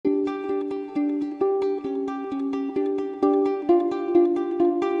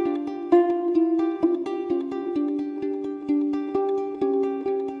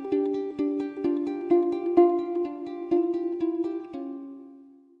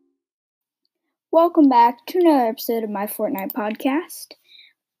Welcome back to another episode of my Fortnite podcast.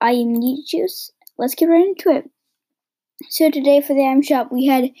 I am Yeetjuice. Let's get right into it. So today for the item shop, we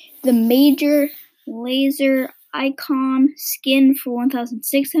had the Major Laser Icon skin for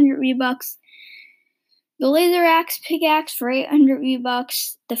 1,600 V-Bucks, the Laser Axe Pickaxe for 800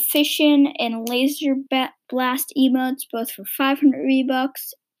 V-Bucks, the Fission and Laser Blast emotes both for 500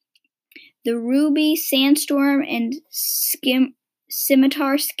 V-Bucks, the Ruby Sandstorm and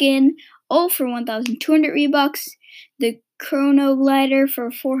Scimitar skin all for 1,200 V-Bucks, the Chrono Glider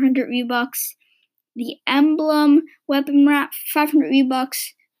for 400 V-Bucks, the Emblem Weapon Wrap for 500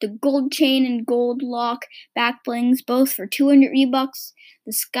 V-Bucks, the Gold Chain and Gold Lock back blings both for 200 V-Bucks,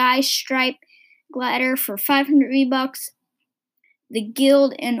 the Sky Stripe Glider for 500 V-Bucks, the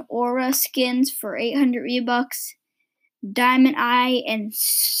Guild and Aura skins for 800 V-Bucks, Diamond Eye and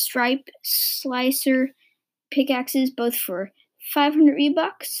Stripe Slicer pickaxes both for 500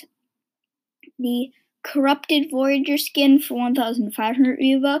 V-Bucks, the Corrupted Voyager skin for 1,500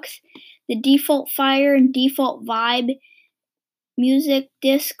 V-Bucks, the Default Fire and Default Vibe music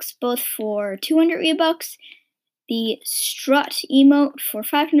discs both for 200 V-Bucks, the Strut emote for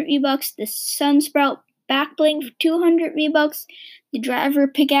 500 V-Bucks, the Sunsprout backbling for 200 V-Bucks, the Driver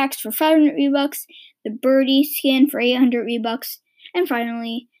pickaxe for 500 V-Bucks, the Birdie skin for 800 V-Bucks, and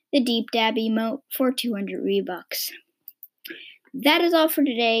finally the Deep Dab emote for 200 V-Bucks. That is all for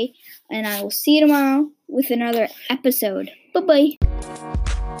today, and I will see you tomorrow with another episode. Bye-bye.